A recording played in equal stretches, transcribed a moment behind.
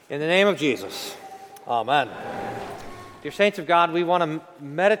In the name of Jesus, amen. Dear saints of God, we want to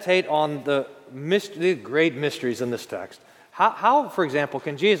meditate on the great mysteries in this text. How, for example,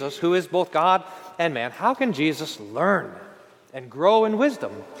 can Jesus, who is both God and man, how can Jesus learn and grow in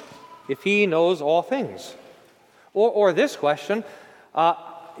wisdom if he knows all things? Or this question,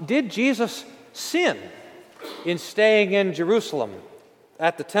 did Jesus sin in staying in Jerusalem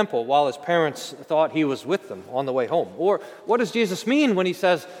at the temple while his parents thought he was with them on the way home? Or what does Jesus mean when he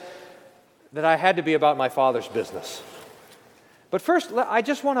says that I had to be about my Father's business? But first, I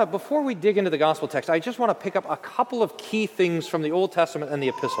just want to, before we dig into the gospel text, I just want to pick up a couple of key things from the Old Testament and the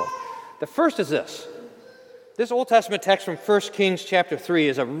epistle. The first is this. This Old Testament text from 1 Kings chapter 3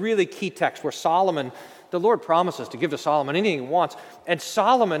 is a really key text where Solomon, the Lord promises to give to Solomon anything he wants, and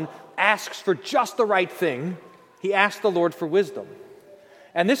Solomon asks for just the right thing. He asks the Lord for wisdom.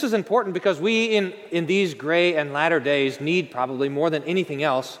 And this is important because we in these gray and latter days need probably more than anything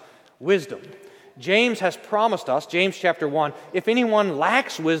else wisdom. James has promised us, James chapter 1, if anyone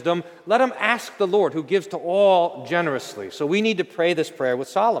lacks wisdom, let him ask the Lord who gives to all generously. So we need to pray this prayer with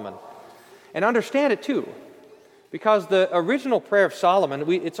Solomon. And understand it too, because the original prayer of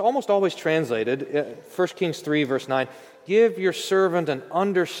Solomon, it's almost always translated, 1 Kings 3 verse 9, give your servant an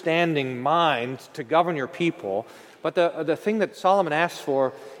understanding mind to govern your people. But the thing that Solomon asks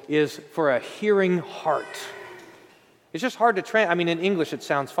for is for a hearing heart. It's just hard to in English it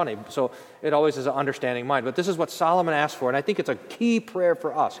sounds funny, so it always is an understanding mind. But this is what Solomon asked for, and I think it's a key prayer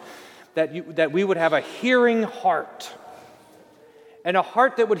for us, that we would have a hearing heart, and a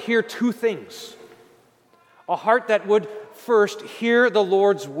heart that would hear two things. A heart that would first hear the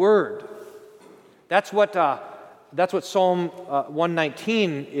Lord's word. That's what Psalm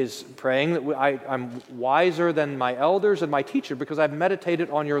 119 is praying, that I'm wiser than my elders and my teacher because I've meditated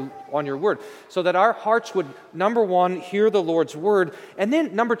on your word. So that our hearts would, number one, hear the Lord's word, and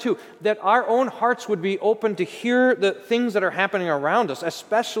then, number two, that our own hearts would be open to hear the things that are happening around us,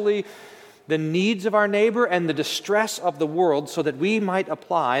 especially the needs of our neighbor and the distress of the world, so that we might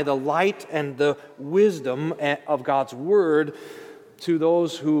apply the light and the wisdom of God's word to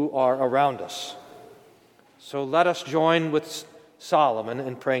those who are around us. So let us join with Solomon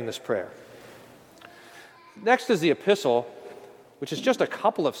in praying this prayer. Next is the epistle, which is just a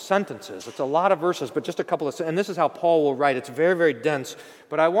couple of sentences. It's a lot of verses, but just a couple of sentences. And this is how Paul will write. It's very, very dense.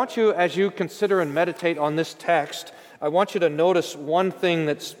 But I want you, as you consider and meditate on this text, I want you to notice one thing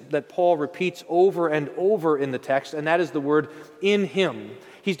that Paul repeats over and over in the text, and that is the word in him.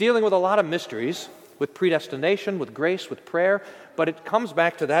 He's dealing with a lot of mysteries, with predestination, with grace, with prayer, but it comes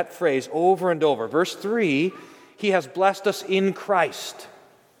back to that phrase over and over. Verse 3, he has blessed us in Christ.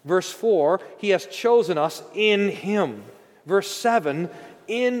 Verse 4, he has chosen us in him. Verse 7,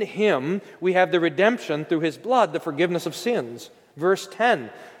 in him we have the redemption through his blood, the forgiveness of sins. Verse 10,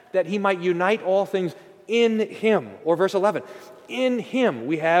 that he might unite all things in him. Or verse 11, in him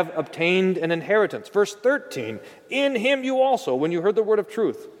we have obtained an inheritance. Verse 13, in him you also, when you heard the word of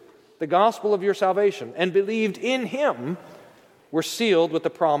truth, the gospel of your salvation, and believed in him, were sealed with the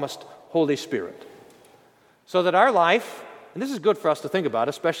promised Holy Spirit. So that our life, and this is good for us to think about,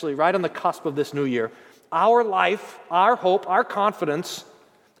 especially right on the cusp of this new year, our life, our hope, our confidence,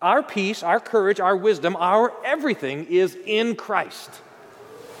 our peace, our courage, our wisdom, our everything is in Christ.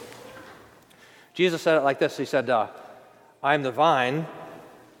 Jesus said it like this. He said, I am the vine,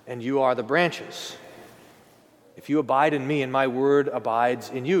 and you are the branches. If you abide in me and my word abides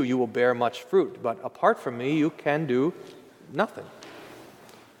in you, you will bear much fruit. But apart from me, you can do nothing.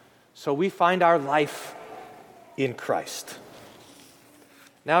 So we find our life in Christ.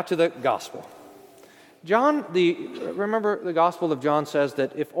 Now to the gospel. Remember the Gospel of John says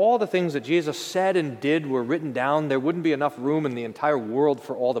that if all the things that Jesus said and did were written down, there wouldn't be enough room in the entire world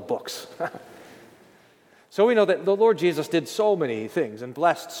for all the books. So we know that the Lord Jesus did so many things and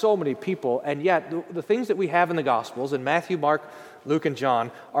blessed so many people, and yet the things that we have in the Gospels, in Matthew, Mark, Luke, and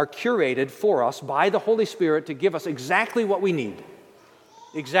John, are curated for us by the Holy Spirit to give us exactly what we need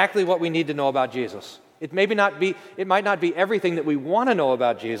to know about Jesus. It might not be everything that we want to know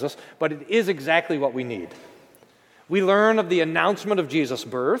about Jesus, but it is exactly what we need. We learn of the announcement of Jesus'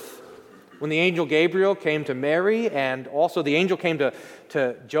 birth, when the angel Gabriel came to Mary, and also the angel came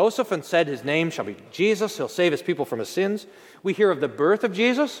to Joseph and said his name shall be Jesus. He'll save his people from his sins. We hear of the birth of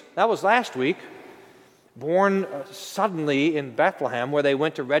Jesus. That was last week. Born suddenly in Bethlehem, where they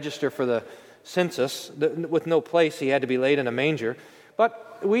went to register for the census. With no place, he had to be laid in a manger.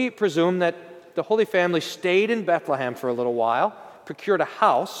 But we presume that the Holy Family stayed in Bethlehem for a little while, procured a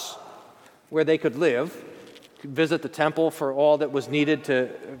house where they could live, visit the temple for all that was needed to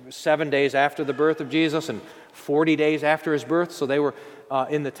 7 days after the birth of Jesus and 40 days after his birth. So they were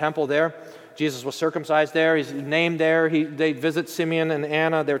in the temple there. Jesus was circumcised there. He's named there. They visit Simeon and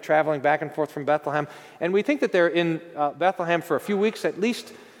Anna. They're traveling back and forth from Bethlehem. And we think that they're in Bethlehem for a few weeks, at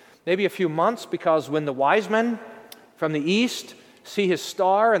least maybe a few months, because when the wise men from the east see his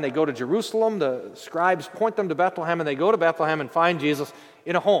star and they go to Jerusalem, the scribes point them to Bethlehem, and they go to Bethlehem and find Jesus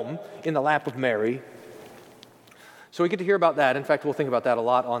in a home in the lap of Mary. So we get to hear about that. In fact, we'll think about that a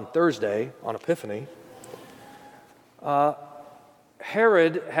lot on Thursday, on Epiphany.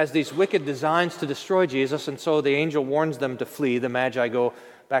 Herod has these wicked designs to destroy Jesus, and so the angel warns them to flee. The Magi go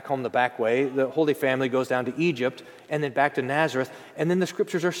back home the back way. The Holy Family goes down to Egypt and then back to Nazareth, and then the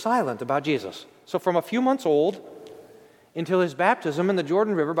Scriptures are silent about Jesus. So from a few months old until his baptism in the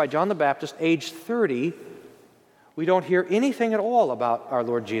Jordan River by John the Baptist, age 30, we don't hear anything at all about our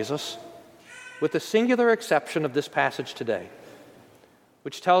Lord Jesus, with the singular exception of this passage today,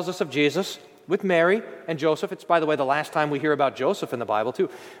 which tells us of Jesus with Mary and Joseph. It's, by the way, the last time we hear about Joseph in the Bible, too.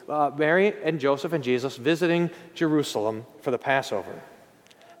 Mary and Joseph and Jesus visiting Jerusalem for the Passover.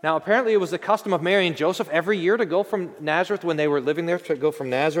 Now, apparently it was the custom of Mary and Joseph every year to go from Nazareth, when they were living there, to go from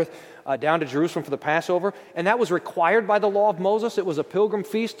Nazareth down to Jerusalem for the Passover. And that was required by the law of Moses. It was a pilgrim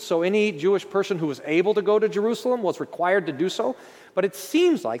feast, so any Jewish person who was able to go to Jerusalem was required to do so. But it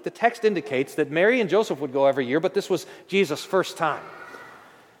seems like the text indicates that Mary and Joseph would go every year, but this was Jesus' first time.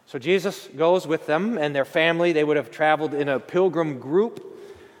 So Jesus goes with them and their family. They would have traveled in a pilgrim group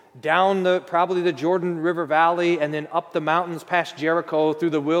down probably the Jordan River Valley, and then up the mountains past Jericho, through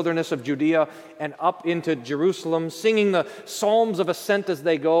the wilderness of Judea, and up into Jerusalem, singing the psalms of ascent as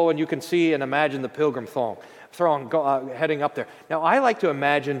they go, and you can see and imagine the pilgrim throng heading up there. Now, I like to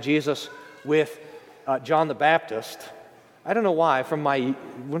imagine Jesus with John the Baptist. I don't know why.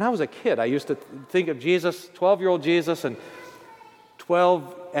 When I was a kid, I used to think of Jesus, 12-year-old Jesus, and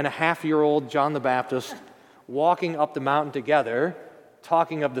 12-and-a-half-year-old John the Baptist walking up the mountain together,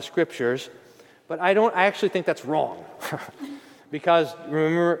 talking of the Scriptures. But I actually think that's wrong. Because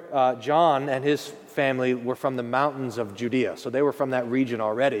remember, John and his family were from the mountains of Judea, so they were from that region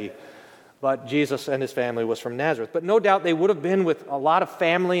already. But Jesus and his family was from Nazareth. But no doubt they would have been with a lot of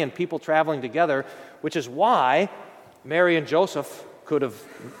family and people traveling together, which is why Mary and Joseph could have,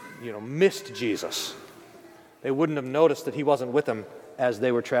 missed Jesus. They wouldn't have noticed that he wasn't with them as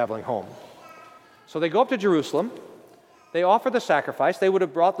they were traveling home. So they go up to Jerusalem. They offer the sacrifice. They would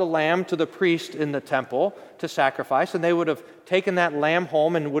have brought the lamb to the priest in the temple to sacrifice, and they would have taken that lamb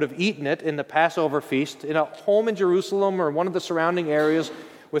home and would have eaten it in the Passover feast in a home in Jerusalem or one of the surrounding areas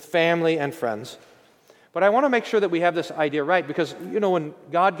with family and friends. But I want to make sure that we have this idea right, because, when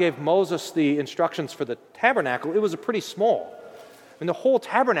God gave Moses the instructions for the tabernacle, it was a pretty small. And the whole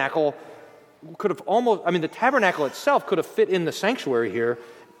tabernacle could have the tabernacle itself could have fit in the sanctuary here.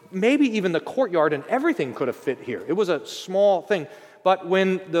 Maybe even the courtyard and everything could have fit here. It was a small thing. But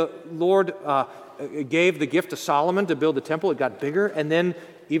when the Lord gave the gift to Solomon to build the temple, it got bigger. And then,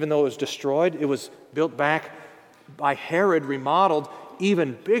 even though it was destroyed, it was built back by Herod, remodeled,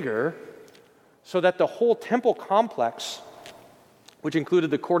 even bigger, so that the whole temple complex, which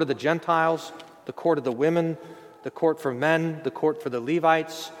included the court of the Gentiles, the court of the women, the court for men, the court for the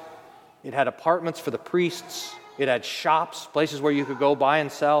Levites, it had apartments for the priests, it had shops, places where you could go buy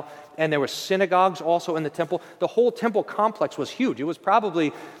and sell, and there were synagogues also in the temple. The whole temple complex was huge. It was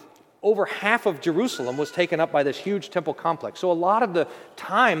probably over half of Jerusalem was taken up by this huge temple complex. So a lot of the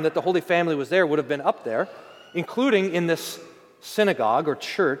time that the Holy Family was there would have been up there, including in this synagogue or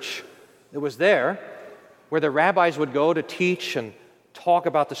church that was there, where the rabbis would go to teach and talk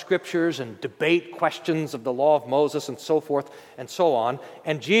about the Scriptures and debate questions of the law of Moses and so forth and so on.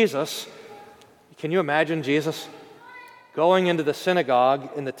 And Jesus, can you imagine Jesus going into the synagogue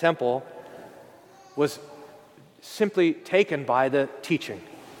in the temple, was simply taken by the teaching.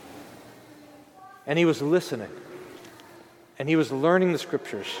 And he was listening. And he was learning the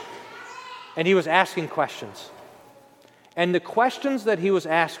Scriptures. And he was asking questions. And the questions that he was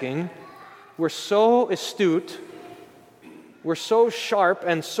asking were so astute, were so sharp,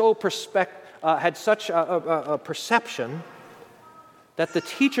 and so had such a perception that the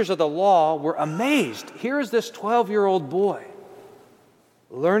teachers of the law were amazed. Here is this 12-year-old boy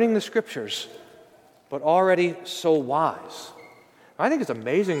learning the Scriptures, but already so wise. I think it's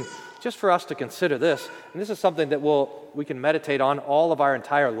amazing just for us to consider this, and this is something that we can meditate on all of our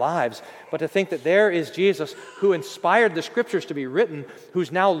entire lives, but to think that there is Jesus who inspired the Scriptures to be written,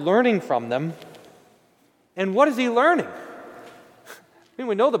 who's now learning from them. And what is he learning? I mean,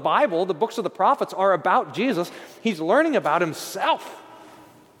 we know the Bible, the books of the prophets are about Jesus. He's learning about himself.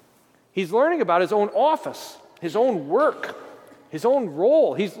 He's learning about his own office, his own work, his own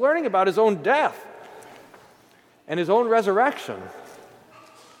role. He's learning about his own death and his own resurrection.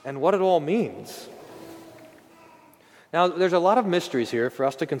 and what it all means. Now, there's a lot of mysteries here for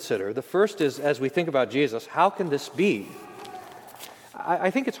us to consider. The first is, as we think about Jesus, how can this be?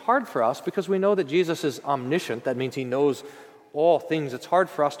 I think it's hard for us because we know that Jesus is omniscient. That means he knows all things. It's hard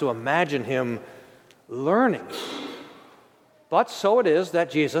for us to imagine him learning. But so it is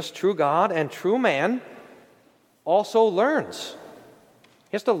that Jesus, true God and true man, also learns.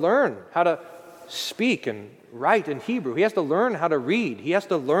 He has to learn how to speak and write in Hebrew. He has to learn how to read. He has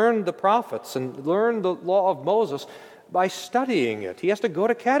to learn the prophets and learn the law of Moses by studying it. He has to go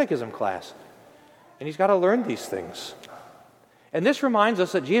to catechism class. And he's got to learn these things. And this reminds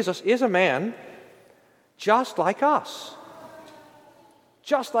us that Jesus is a man just like us.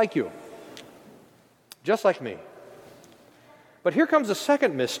 Just like you. Just like me. But here comes the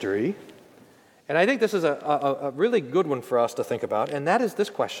second mystery, and I think this is a really good one for us to think about, and that is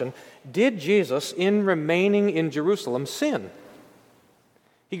this question: did Jesus, in remaining in Jerusalem, sin?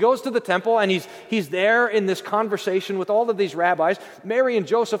 He goes to the temple, and he's there in this conversation with all of these rabbis. Mary and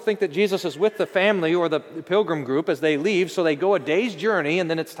Joseph think that Jesus is with the family or the pilgrim group as they leave, so they go a day's journey, and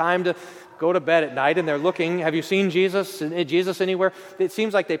then it's time to go to bed at night, and they're looking. Have you seen Jesus anywhere? It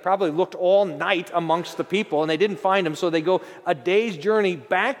seems like they probably looked all night amongst the people, and they didn't find him, so they go a day's journey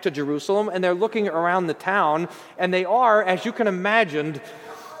back to Jerusalem, and they're looking around the town, and they are, as you can imagine,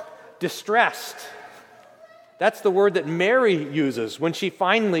 distressed. That's the word that Mary uses when she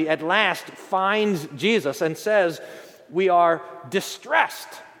finally, at last, finds Jesus and says, "We are distressed.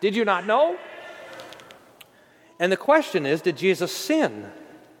 Did you not know?" And the question is, did Jesus sin?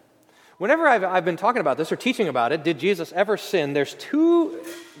 Whenever I've been talking about this or teaching about it, did Jesus ever sin? There's two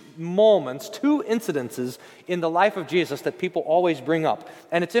moments, two incidences in the life of Jesus that people always bring up.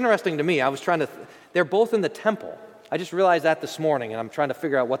 And it's interesting to me. They're both in the temple. I just realized that this morning, and I'm trying to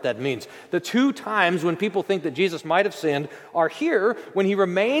figure out what that means. The two times when people think that Jesus might have sinned are here, when he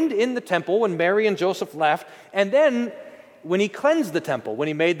remained in the temple, when Mary and Joseph left, and then when he cleansed the temple, when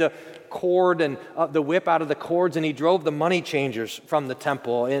he made the cord and the whip out of the cords, and he drove the money changers from the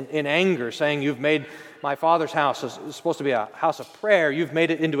temple in anger, saying, "You've made my Father's house, it's supposed to be a house of prayer, you've made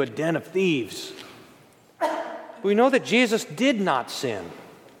it into a den of thieves." We know that Jesus did not sin.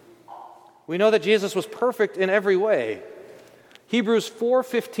 We know that Jesus was perfect in every way. Hebrews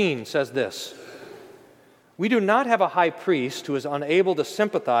 4:15 says this: "We do not have a high priest who is unable to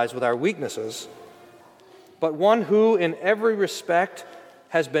sympathize with our weaknesses, but one who in every respect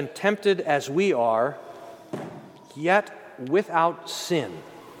has been tempted as we are, yet without sin."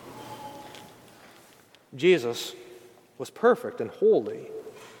 Jesus was perfect and holy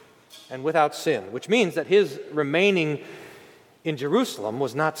and without sin, which means that his remaining in Jerusalem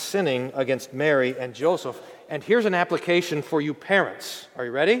was not sinning against Mary and Joseph. And here's an application for you parents. Are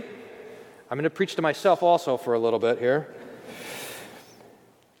you ready? I'm going to preach to myself also for a little bit here.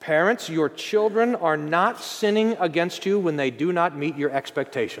 Parents, your children are not sinning against you when they do not meet your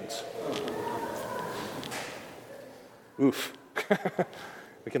expectations. Oof.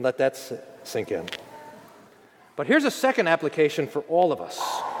 We can let that sink in. But here's a second application for all of us.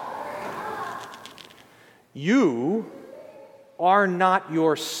 You are not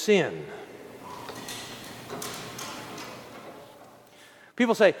your sin.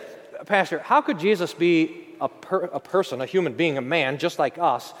 People say, "Pastor, how could Jesus be a person, a human being, a man just like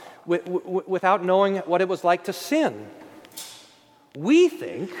us, without knowing what it was like to sin?" We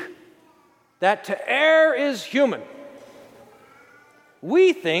think that to err is human.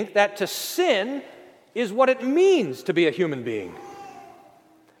 We think that to sin is what it means to be a human being.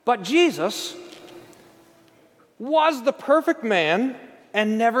 But Jesus was the perfect man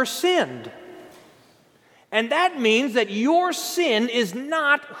and never sinned. And that means that your sin is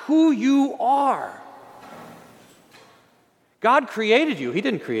not who you are. God created you. He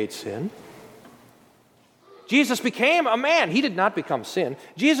didn't create sin. Jesus became a man. He did not become sin.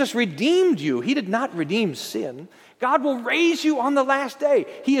 Jesus redeemed you. He did not redeem sin. God will raise you on the last day.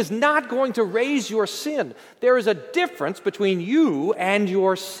 He is not going to raise your sin. There is a difference between you and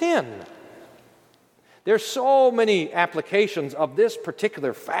your sin. There's so many applications of this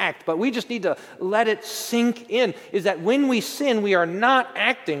particular fact, but we just need to let it sink in, is that when we sin, we are not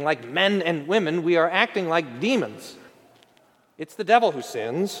acting like men and women, we are acting like demons. It's the devil who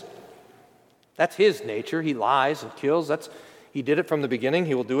sins. That's his nature. He lies and kills. He did it from the beginning.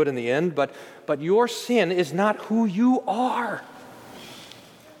 He will do it in the end. But your sin is not who you are.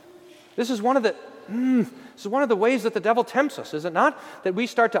 This is one of the ways that the devil tempts us, is it not? That we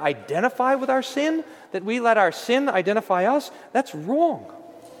start to identify with our sin, that we let our sin identify us. That's wrong.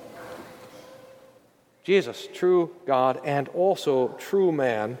 Jesus, true God and also true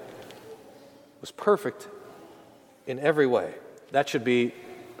man, was perfect in every way. That should be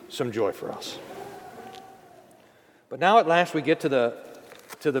some joy for us. But now at last we get to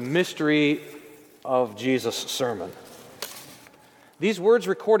the mystery of Jesus' sermon. These words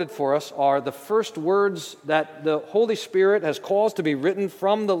recorded for us are the first words that the Holy Spirit has caused to be written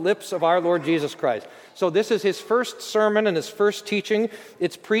from the lips of our Lord Jesus Christ. So this is his first sermon and his first teaching.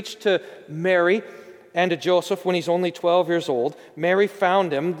 It's preached to Mary and to Joseph when he's only 12 years old. Mary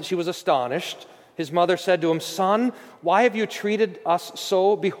found him. She was astonished. His mother said to him, "Son, why have you treated us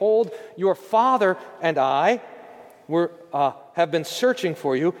so? Behold, your father and I have been searching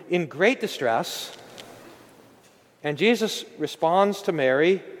for you in great distress." And Jesus responds to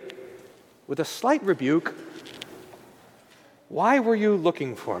Mary with a slight rebuke. "Why were you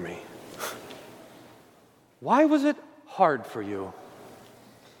looking for me? Why was it hard for you?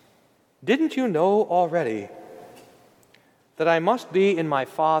 Didn't you know already that I must be in my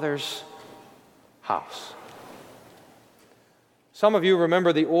Father's house?" Some of you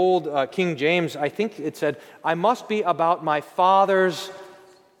remember the old King James. I think it said, "I must be about my Father's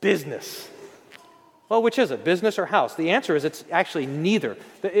business." Well, which is it, business or house? The answer is it's actually neither.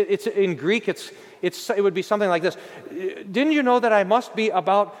 It's in Greek, it would be something like this. "Didn't you know that I must be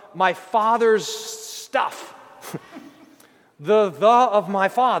about my Father's stuff?" the of my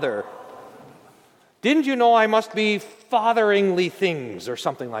Father. "Didn't you know I must be fatheringly things," or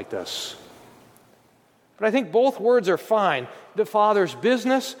something like this. But I think both words are fine. The Father's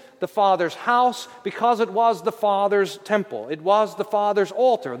business, the Father's house, because it was the Father's temple. It was the Father's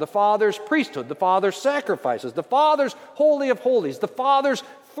altar, the Father's priesthood, the Father's sacrifices, the Father's holy of holies, the Father's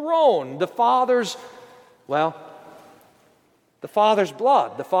throne, the Father's blood,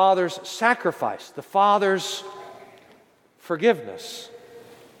 the Father's sacrifice, the Father's forgiveness.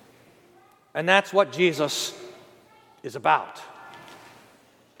 And that's what Jesus is about.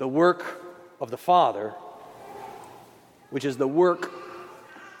 The work of the Father, which is the work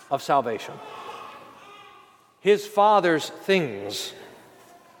of salvation. His Father's things,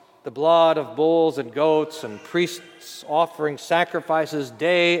 the blood of bulls and goats and priests offering sacrifices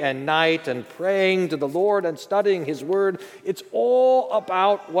day and night and praying to the Lord and studying His Word, it's all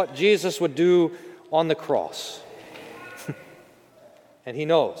about what Jesus would do on the cross. And He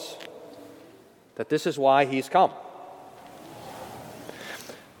knows that this is why He's come.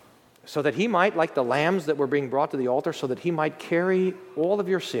 So that He might, like the lambs that were being brought to the altar, so that He might carry all of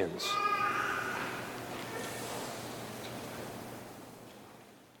your sins.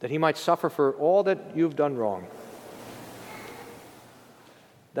 That He might suffer for all that you've done wrong.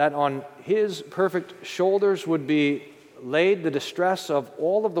 That on His perfect shoulders would be laid the distress of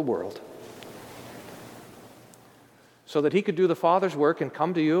all of the world. So that He could do the Father's work and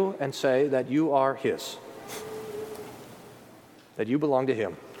come to you and say that you are His. That you belong to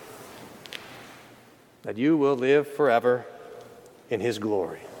Him. That you will live forever in His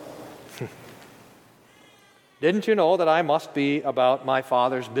glory. Didn't you know that I must be about my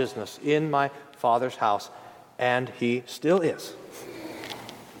Father's business in my Father's house? And He still is.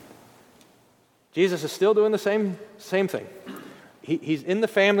 Jesus is still doing the same thing. He's in the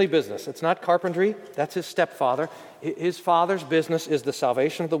family business. It's not carpentry. That's His stepfather. His Father's business is the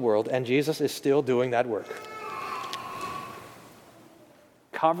salvation of the world, and Jesus is still doing that work.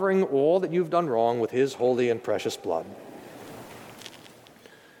 Covering all that you've done wrong with His holy and precious blood.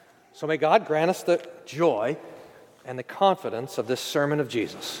 So may God grant us the joy and the confidence of this sermon of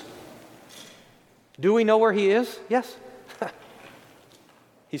Jesus. Do we know where He is? Yes.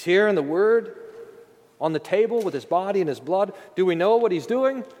 He's here in the Word, on the table with His body and His blood. Do we know what He's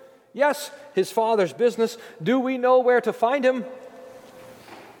doing? Yes, His Father's business. Do we know where to find Him?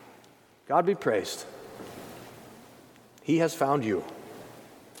 God be praised. He has found you.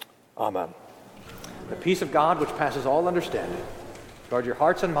 Amen. The peace of God, which passes all understanding, guard your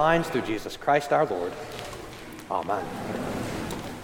hearts and minds through Jesus Christ our Lord. Amen.